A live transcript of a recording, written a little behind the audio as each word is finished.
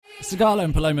Sigala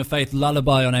and Paloma Faith,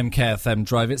 Lullaby on MKFM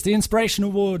Drive. It's the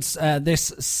Inspirational Awards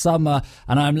this summer,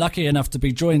 and I'm lucky enough to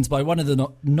be joined by one of the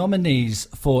nominees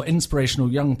for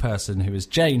Inspirational Young Person, who is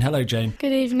Jane. Hello, Jane.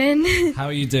 Good evening. How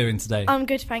are you doing today? I'm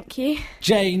good, thank you.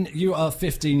 Jane, you are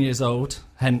 15 years old,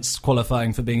 hence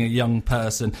qualifying for being a young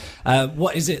person.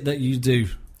 What is it that you do?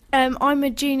 I'm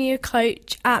a junior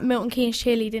coach at Milton Keynes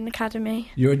Cheerleading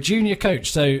Academy. You're a junior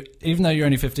coach, so even though you're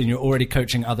only 15, you're already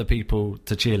coaching other people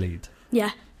to cheerlead?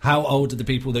 Yeah. How old are the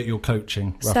people that you're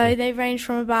coaching, roughly? So they range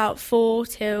from about 4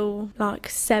 till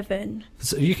 7.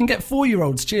 So you can get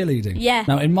 4-year-olds cheerleading? Yeah.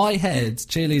 Now, in my head,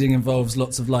 cheerleading involves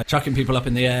lots of chucking people up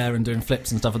in the air and doing flips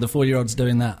and stuff. Are the 4-year-olds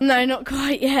doing that? No, not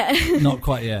quite yet. Not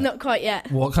quite yet? Not quite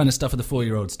yet. What kind of stuff are the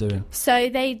 4-year-olds doing? So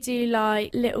they do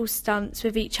little stunts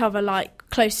with each other,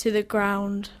 close to the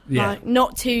ground. Yeah.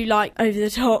 Not too over the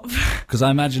top. Because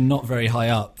I imagine not very high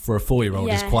up for a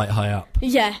 4-year-old is quite high up.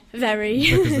 Yeah, very.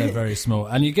 Because they're very small.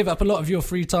 And you give up a lot of your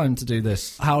free time to do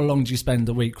this. How long do you spend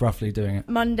a week roughly doing it?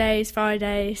 Mondays,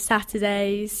 Fridays,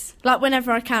 Saturdays.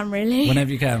 Whenever I can, really.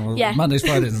 Whenever you can. Well, yeah. Mondays,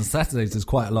 Fridays and Saturdays is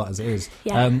quite a lot as it is.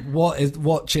 Yeah. What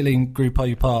cheerleading group are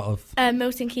you part of?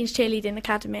 Milton Keynes Cheerleading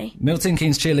Academy. Milton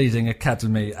Keynes Cheerleading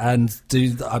Academy. And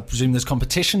I presume there's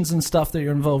competitions and stuff that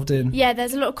you're involved in? Yeah,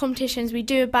 there's a lot of competitions. We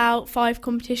do about 5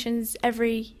 competitions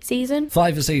every season.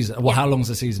 5 a season? Well, how long's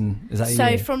the season? Is that a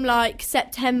year? So from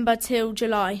September till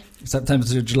July. September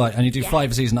to July. And you do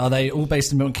 5 a season. Are they all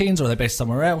based in Milton Keynes or are they based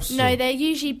somewhere else? No, they're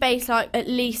usually based at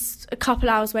least a couple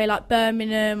hours away,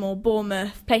 Birmingham or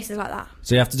Bournemouth, places like that.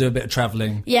 So you have to do a bit of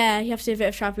travelling? Yeah, you have to do a bit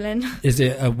of travelling. Is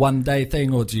it a one-day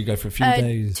thing or do you go for a few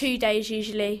days? 2 days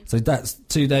usually. So that's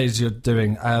 2 days you're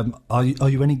doing. Are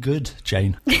you any good,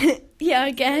 Jane? Yeah,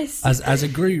 I guess. As a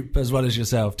group as well as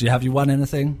yourself, have you won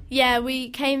anything? Yeah, we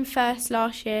came first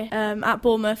last year at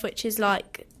Bournemouth, which is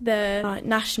the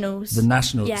Nationals. The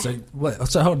Nationals. Yeah.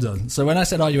 So hold on. So when I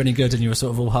said, are you any good? And you were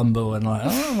sort of all humble and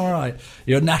I'm all right.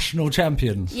 You're national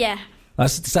champions. Yeah. That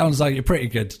sounds like you're pretty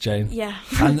good, Jane. Yeah.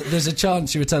 And there's a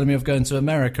chance you were telling me of going to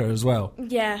America as well.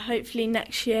 Yeah, hopefully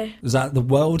next year. Is that the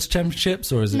World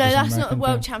Championships or is it No, just that's American not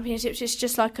the World Championships. It's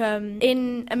just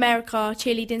in America,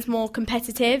 cheerleading's more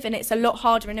competitive and it's a lot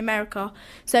harder in America.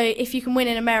 So if you can win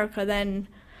in America, then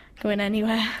you can win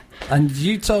anywhere. And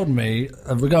you told me,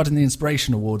 regarding the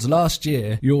Inspiration Awards, last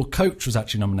year, your coach was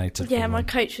actually nominated. Yeah, my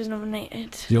coach was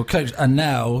nominated. Your coach, and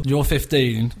now you're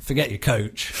 15, forget your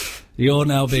coach. You're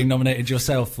now being nominated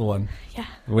yourself for one. Yeah.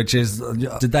 Which is,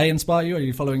 did they inspire you? Are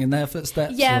you following in their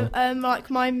footsteps? Yeah,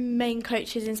 my main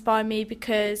coaches inspire me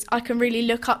because I can really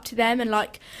look up to them and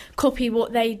copy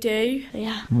what they do.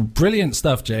 Yeah. Brilliant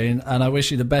stuff, Jane, and I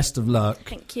wish you the best of luck.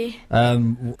 Thank you.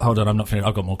 Hold on, I'm not finished.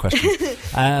 I've got more questions.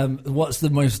 What's the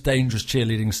most dangerous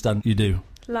cheerleading stunt you do?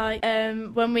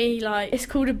 When we it's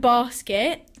called a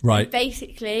basket. Right.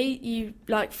 Basically, you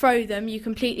throw them, you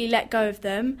completely let go of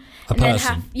them. A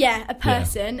person? A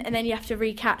person, and then you have to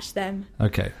recatch them.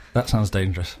 Okay, that sounds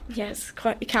dangerous. Yeah,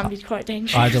 it can be quite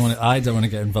dangerous. I don't want to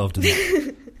get involved in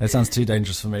that. It sounds too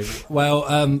dangerous for me. Well,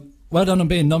 well done on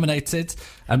being nominated,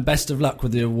 and best of luck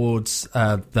with the awards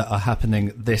that are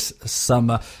happening this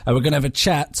summer. We're going to have a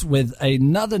chat with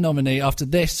another nominee after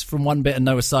this from One Bit and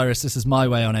Noah Cyrus. This is My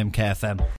Way on MKFM.